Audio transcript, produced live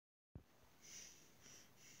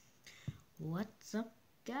What's up,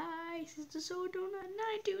 guys? It's the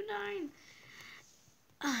Donut929,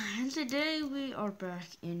 and today we are back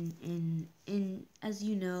in as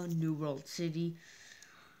you know, New World City.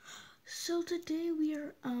 So today we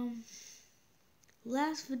are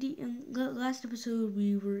last episode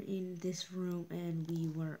we were in this room and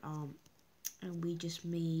we just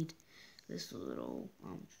made this little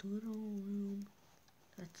room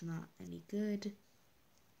that's not any good,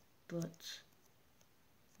 but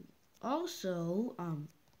also,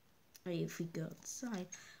 if we go outside,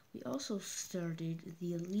 we also started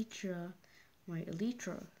the my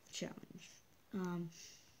Elytra challenge.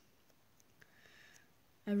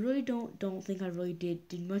 I really don't think I really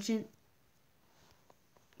did much in.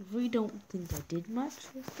 I really don't think I did much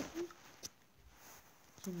yesterday.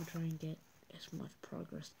 So I'm gonna try and get as much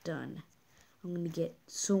progress done. I'm gonna get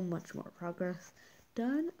so much more progress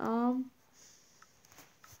done.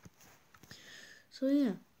 So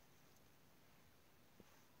yeah.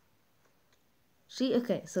 See,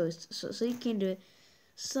 okay, so you can do it.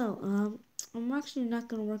 So, I'm actually not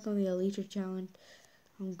gonna work on the Elytra challenge.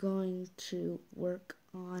 I'm going to work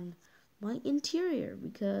on my interior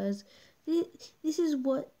because this is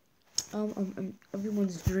what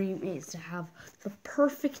everyone's dream is, to have the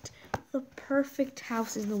perfect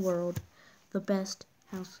house in the world, the best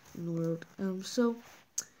house in the world. So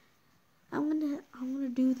I'm gonna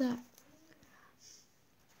do that.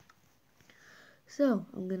 So,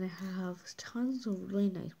 I'm going to have tons of really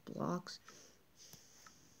nice blocks.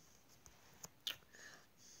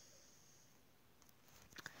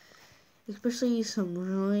 Especially some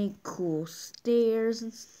really cool stairs.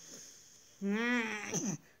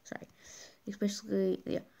 Sorry. Especially,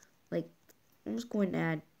 yeah, like, I'm just going to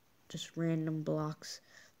add just random blocks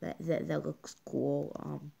that looks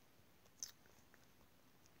cool.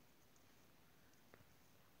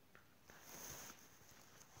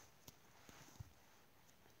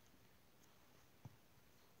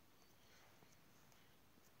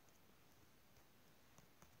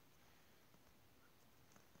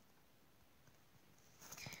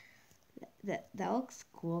 That looks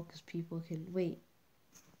cool because people can wait.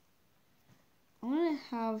 I want to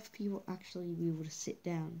have people actually be able to sit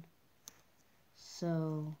down.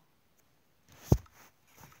 So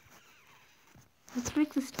let's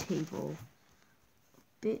make this table a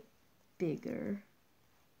bit bigger.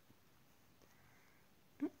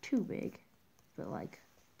 Not too big, but like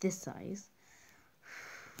this size.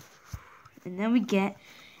 And then we get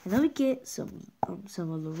some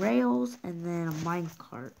of the rails and then a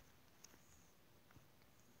minecart.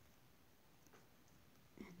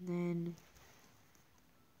 And then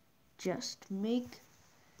just make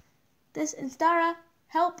this. And Stara,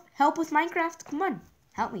 help with Minecraft. Come on,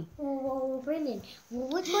 help me. Whoa, Brendan.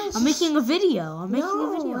 Which one's I'm making a video. I'm making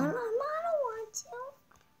a video. I don't want to.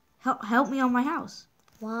 Help me on my house.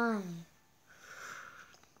 Why?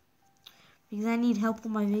 Because I need help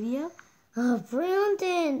with my video. Oh,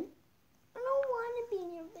 Brandon. I don't want to be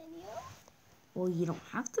in your video. Well, you don't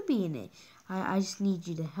have to be in it. I just need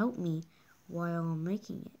you to help me while I'm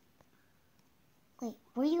making it. Wait,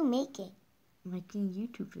 what are you making? I'm making a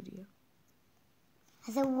YouTube video.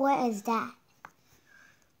 I said, what is that?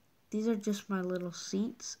 These are just my little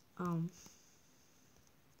seats. Cause,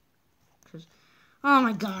 oh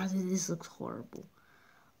my god, this looks horrible.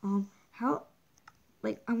 I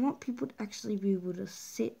want people to actually be able to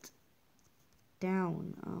sit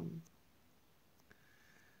down.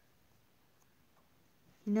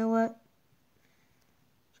 You know what? I'm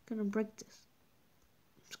just gonna break this.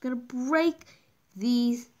 I'm just gonna break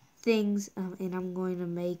these things, and I'm going to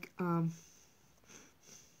make, I'm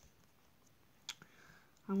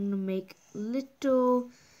gonna make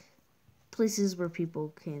little places where people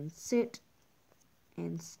can sit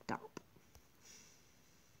and stop.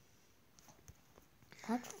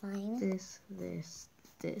 That's fine. This.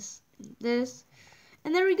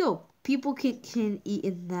 And there we go. People can eat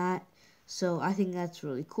in that. So I think that's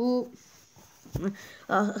really cool.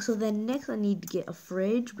 So then next I need to get a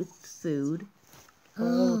fridge with food.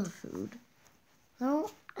 Old food. No,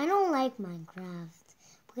 I don't like Minecraft.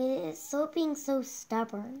 Because it's being so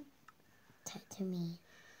stubborn to me.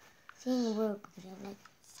 Saying work, but I'm like,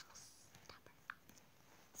 so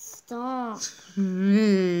stubborn. Stop.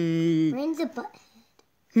 Brain's a butthead.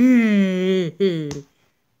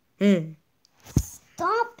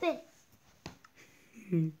 Stop it.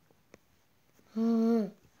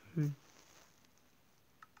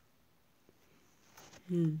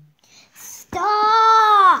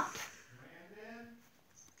 Stop!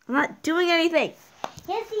 I'm not doing anything.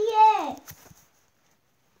 Yes, he is.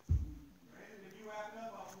 Brandon, if you wrap it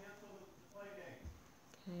up, I'll cancel the play date.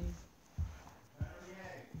 Okay. Better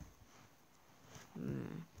behave.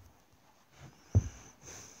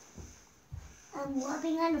 I'm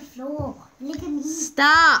walking on the floor. Look at me.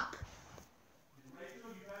 Stop!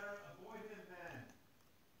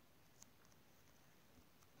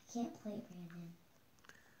 I can't play, Brandon.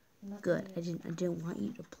 I'm not Good. I playing. didn't want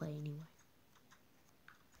you to play anyway.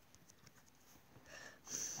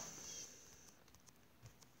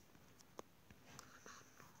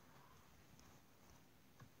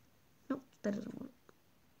 Nope, that doesn't work.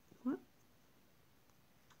 What?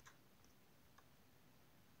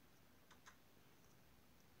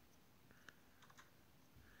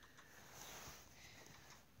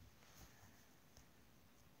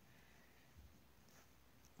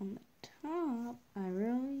 On the top, I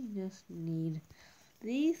really just need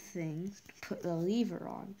these things to put the lever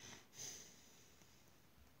on.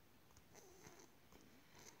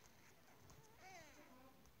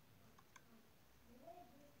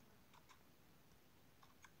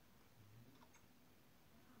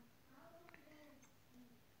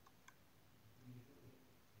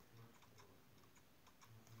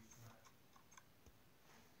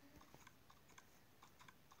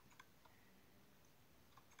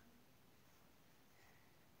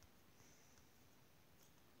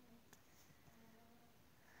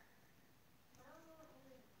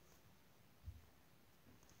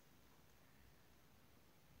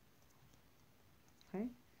 Okay.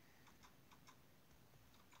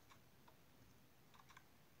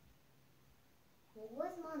 What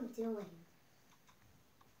was Mom doing?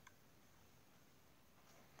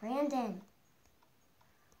 Brandon.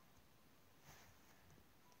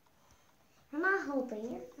 I'm not helping.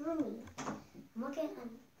 You're filming. I'm looking.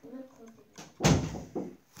 I'm not closing.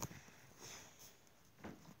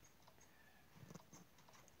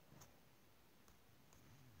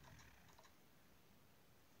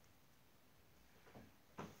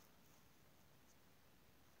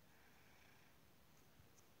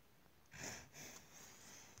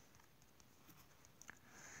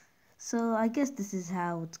 So I guess this is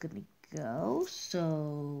how it's gonna go.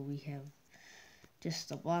 So we have just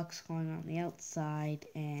the blocks going on the outside,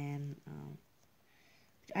 and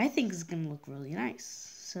I think is gonna look really nice.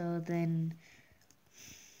 So then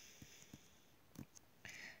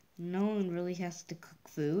no one really has to cook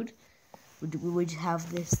food. We would just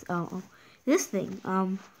have this thing.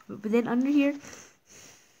 But then under here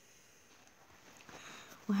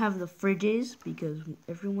we'll have the fridges, because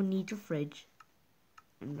everyone needs a fridge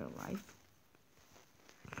in their life.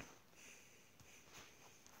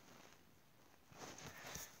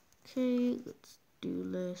 Okay, let's do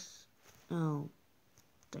this. Oh,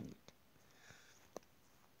 dang it.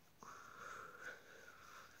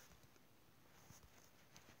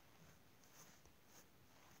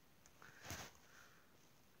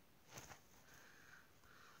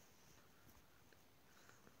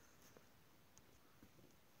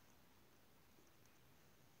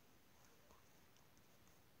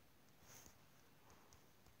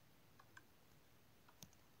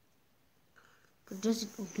 But it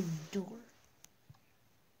doesn't open the door.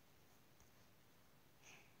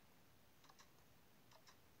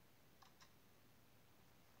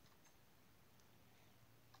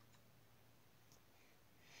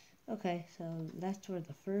 Okay, so that's where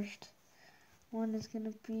the first one is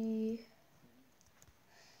gonna be.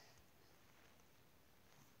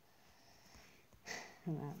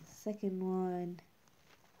 And now the second one.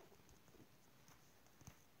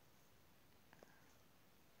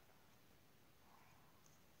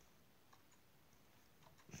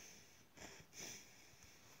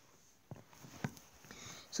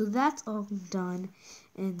 So that's all done,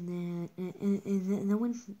 and then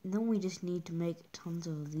we just need to make tons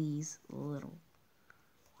of these little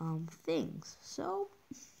things. So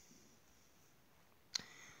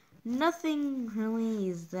nothing really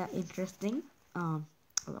is that interesting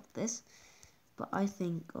about this, but I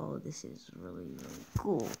think this is really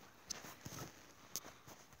cool.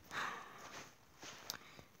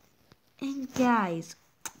 And guys,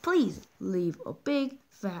 please leave a big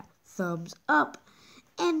fat thumbs up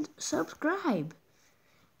and subscribe,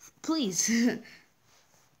 please.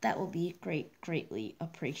 That will be greatly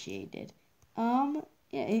appreciated. Yeah,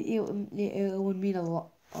 it would mean a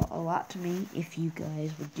lot to me if you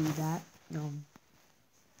guys would do that. It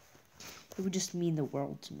would just mean the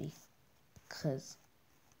world to me, cause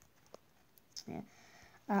yeah,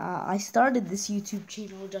 I started this YouTube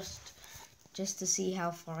channel just to see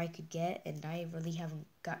how far I could get, and I really haven't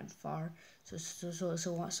gotten far. So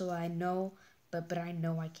I know, but I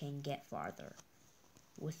know I can get farther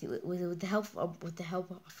with the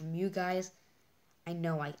help from you guys. I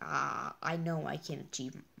know I can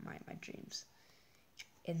achieve my dreams,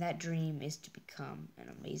 and that dream is to become an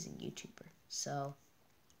amazing YouTuber. So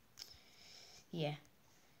yeah,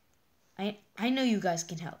 I know you guys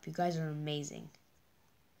can help. You guys are amazing.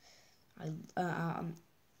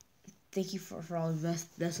 Thank you for all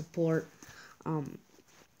the support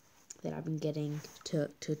that I've been getting to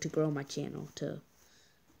grow my channel to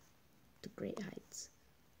great heights.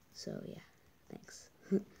 So yeah, thanks.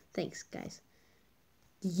 Thanks, guys.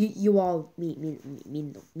 You all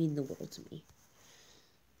mean the world to me.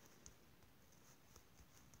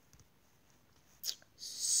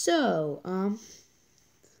 So I'm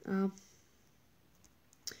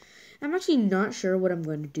actually not sure what I'm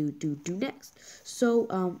going to do next.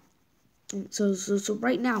 So so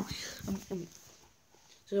right now,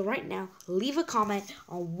 leave a comment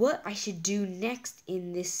on what I should do next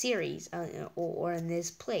in this series or in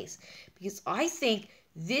this place, because I think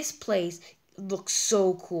this place looks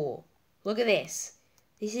so cool. Look at this.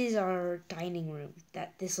 This is our dining room.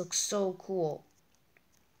 This looks so cool.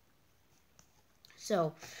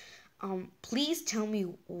 So, please tell me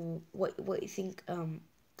what you think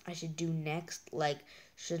I should do next. Like,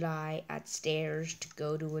 should I add stairs to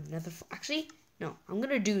go to another? Actually, no. I'm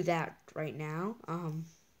gonna do that right now.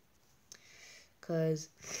 Cause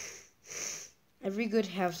every good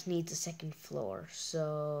house needs a second floor.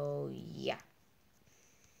 So yeah.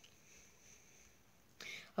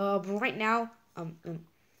 But right now,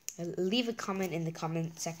 leave a comment in the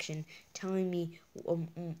comment section telling me or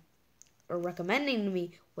recommending to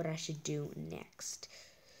me what I should do next.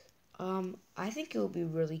 I think it would be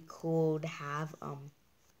really cool to have, I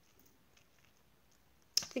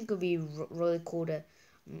think it would be really cool to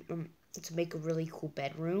make a really cool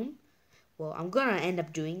bedroom. Well, I'm gonna end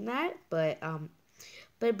up doing that, but I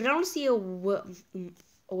don't see what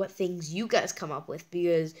things you guys come up with,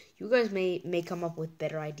 because you guys may come up with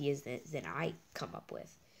better ideas than I come up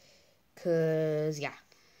with. Cause yeah,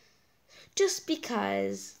 just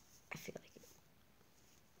because I feel like it.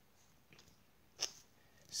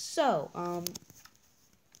 So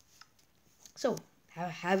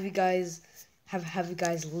have you guys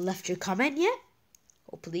left your comment yet?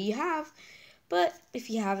 Hopefully you have. But if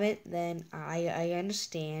you haven't, then I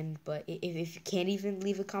understand. But if you can't even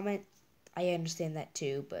leave a comment, I understand that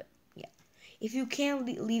too. But yeah, if you can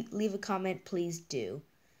leave a comment, please do.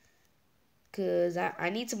 Because I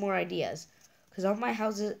need some more ideas. Because all my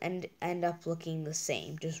houses end up looking the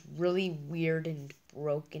same. Just really weird and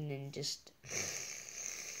broken and just,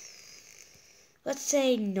 let's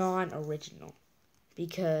say, non-original.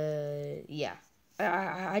 Because yeah,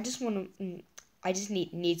 I just want to. I just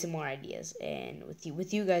need some more ideas, and with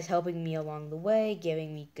you guys helping me along the way,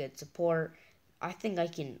 giving me good support, I think I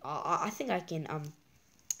can. Ow! I think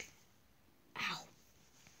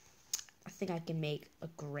I can make a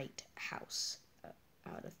great house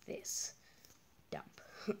out of this dump.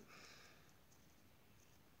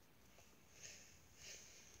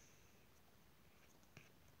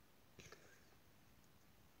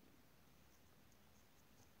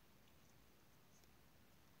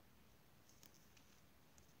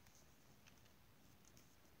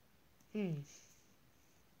 I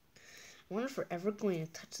wonder if we're ever going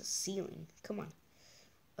to touch the ceiling. Come on.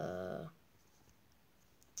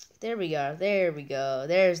 There we go. There we go.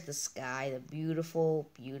 There's the sky. The beautiful,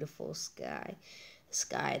 beautiful sky. The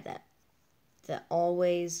sky that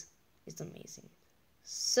always is amazing.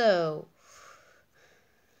 So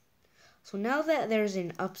now that there's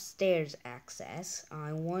an upstairs access,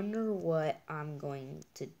 I wonder what I'm going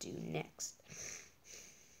to do next.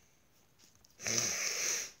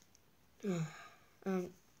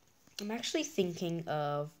 I'm actually thinking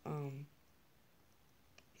of,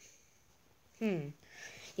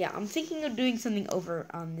 yeah, I'm thinking of doing something over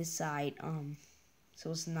on this side,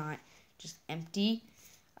 so it's not just empty.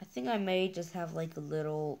 I think I may just have like a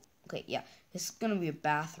little, okay, yeah, this is gonna be a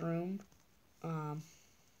bathroom,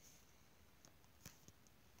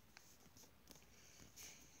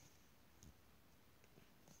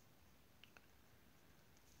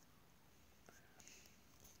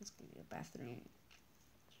 it's gonna be a bathroom.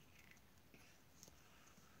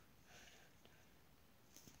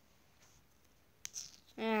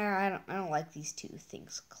 I don't like these two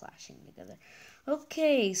things clashing together.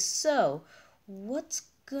 Okay, so what's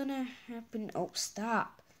gonna happen? Oh,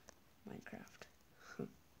 stop. Minecraft.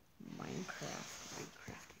 Minecraft.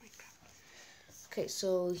 Okay,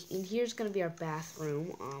 so in here's gonna be our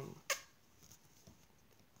bathroom.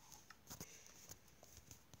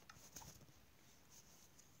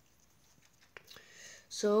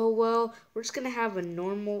 So, well, we're just gonna have a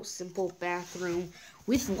normal, simple bathroom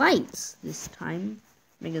with lights this time,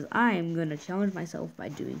 because I am gonna challenge myself by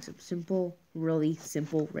doing some simple, really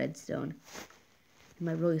simple redstone. And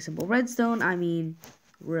by really simple redstone, I mean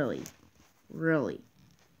really, really,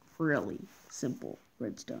 really simple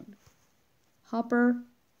redstone. hopper.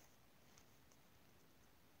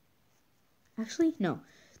 Actually, no.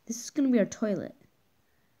 This is going to be our toilet.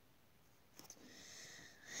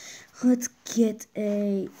 Let's get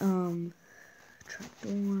a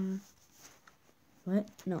trapdoor. What?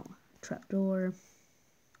 No, trapdoor.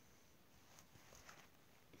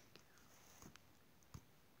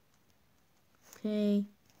 Okay.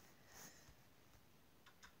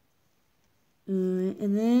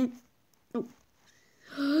 And then, oh.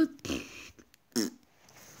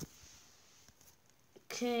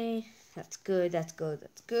 Okay, that's good, that's good,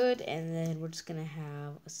 that's good. And then we're just gonna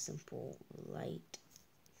have a simple light.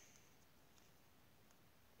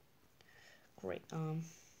 Great, I'm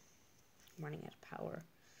running out of power.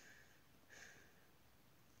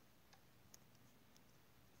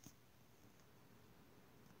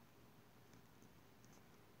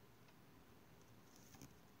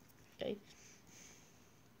 Okay.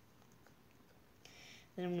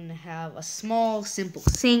 Then I'm gonna have a small, simple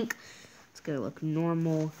sink. It's gonna look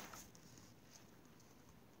normal.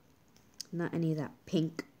 Not any of that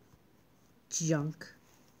pink junk.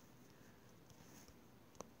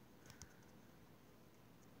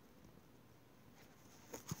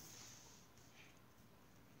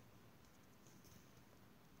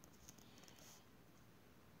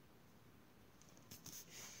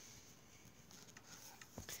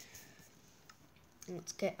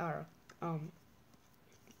 Let's get our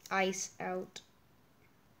ice out.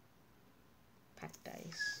 Packed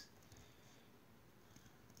ice.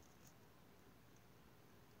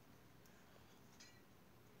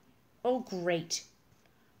 Oh, great.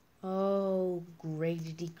 Oh, great.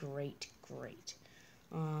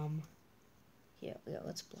 Yeah,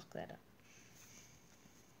 let's block that up.